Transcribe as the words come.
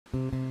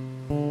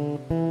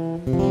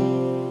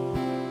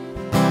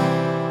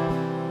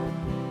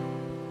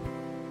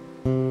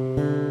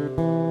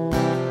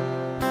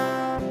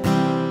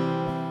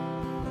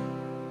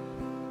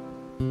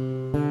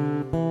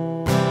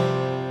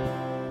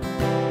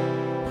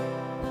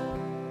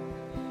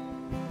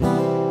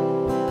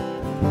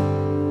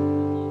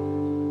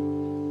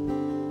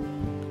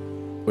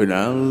When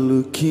I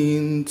look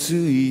into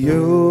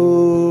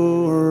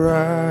your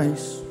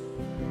eyes,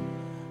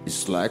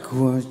 it's like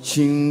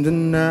watching the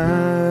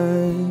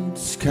night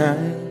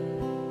sky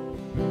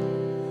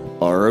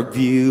or a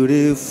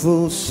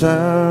beautiful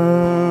sunrise.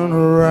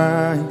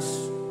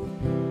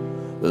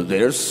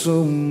 There's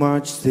so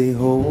much they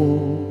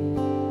hold,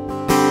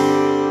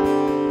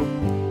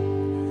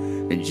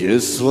 and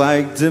just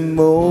like the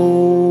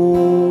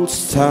old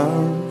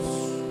stars,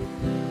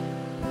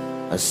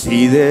 I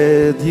see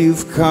that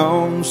you've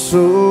come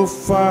so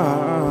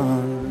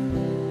far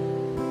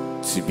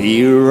to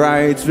be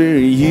right where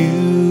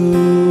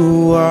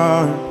you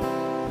are.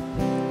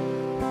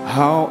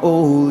 How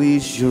old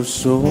is your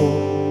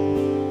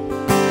soul?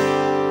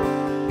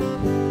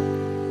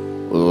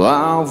 Well,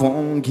 I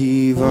won't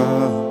give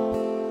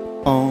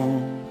up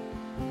on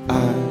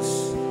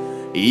us,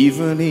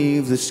 even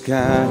if the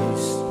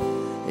skies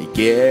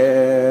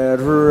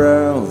get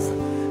rough.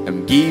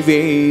 I'm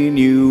giving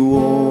you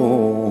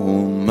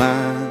all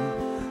my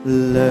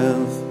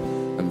love.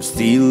 I'm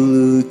still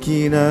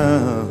looking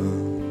up,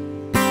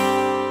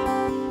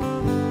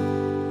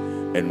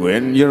 and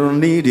when you're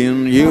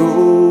needing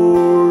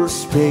your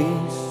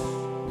space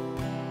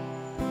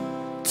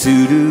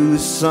to do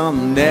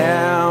some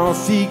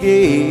navigating,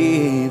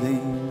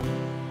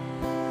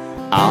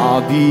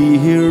 I'll be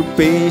here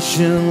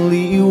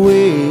patiently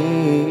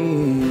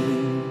waiting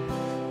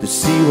to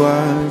see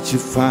what you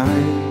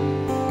find.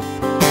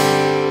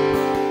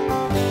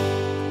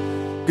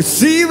 'Cause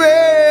see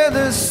where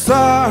the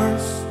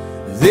stars,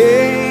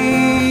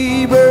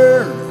 they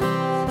burn,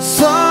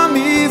 some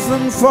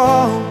even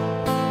fall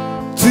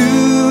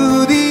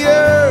to the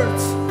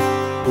earth.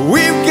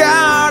 We've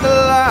got a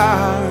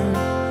lot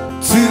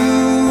to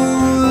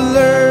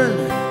learn.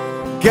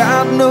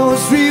 God knows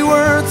we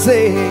were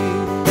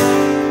saved.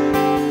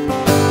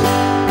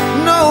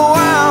 No,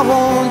 I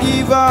won't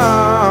give up.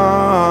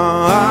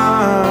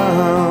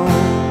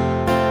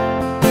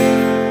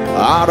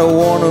 I don't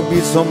wanna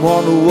be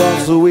someone who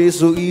walks away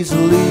so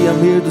easily. I'm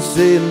here to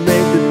say and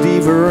make the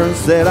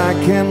difference that I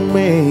can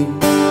make.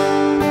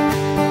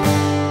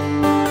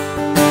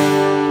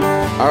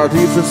 Our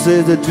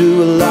differences that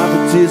do a lot to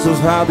teach us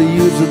how to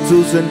use the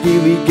tools, and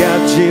here we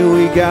got you,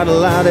 we got a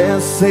lot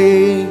to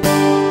say.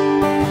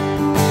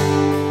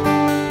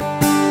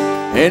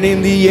 And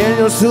in the end,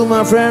 you're still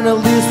my friend. At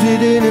least we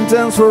didn't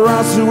dance for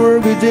us to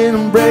work. We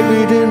didn't break,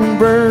 we didn't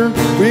burn.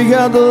 We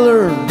got to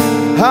learn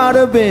how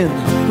to bend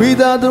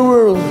without the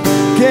world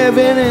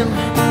caving in.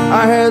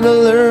 I had to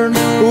learn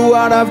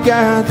what I've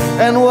got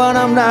and what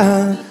I'm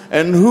not,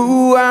 and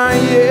who I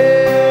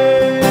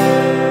am.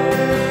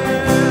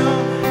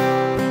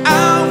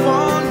 I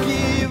won't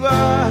give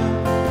up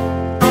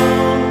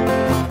on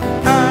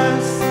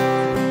us,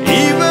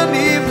 even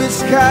if the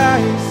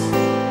skies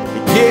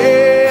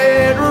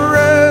get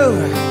rough.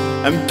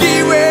 I'm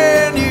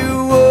giving you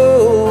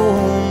all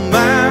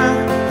my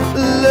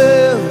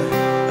love.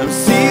 I'm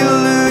still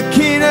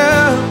looking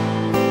up,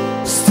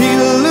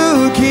 still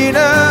looking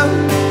up.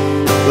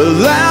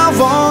 Well, I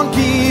won't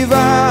give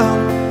up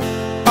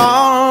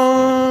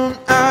on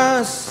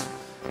us.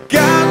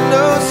 God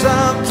knows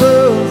I'm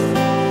tough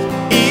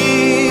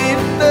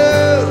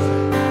enough.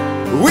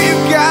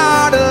 We've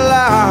got a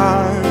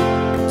lot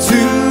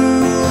to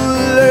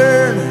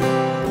learn.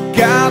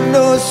 God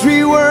knows we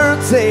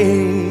weren't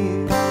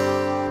saved.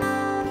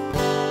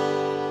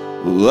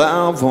 Well,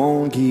 I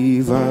won't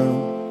give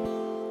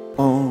up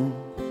on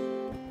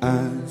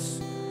us,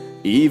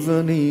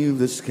 even if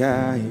the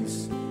skies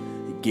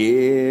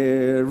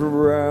get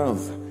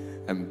rough.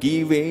 I'm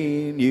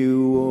giving you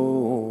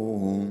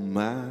all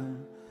my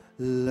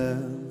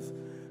love.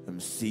 I'm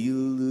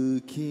still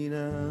looking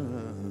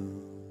up.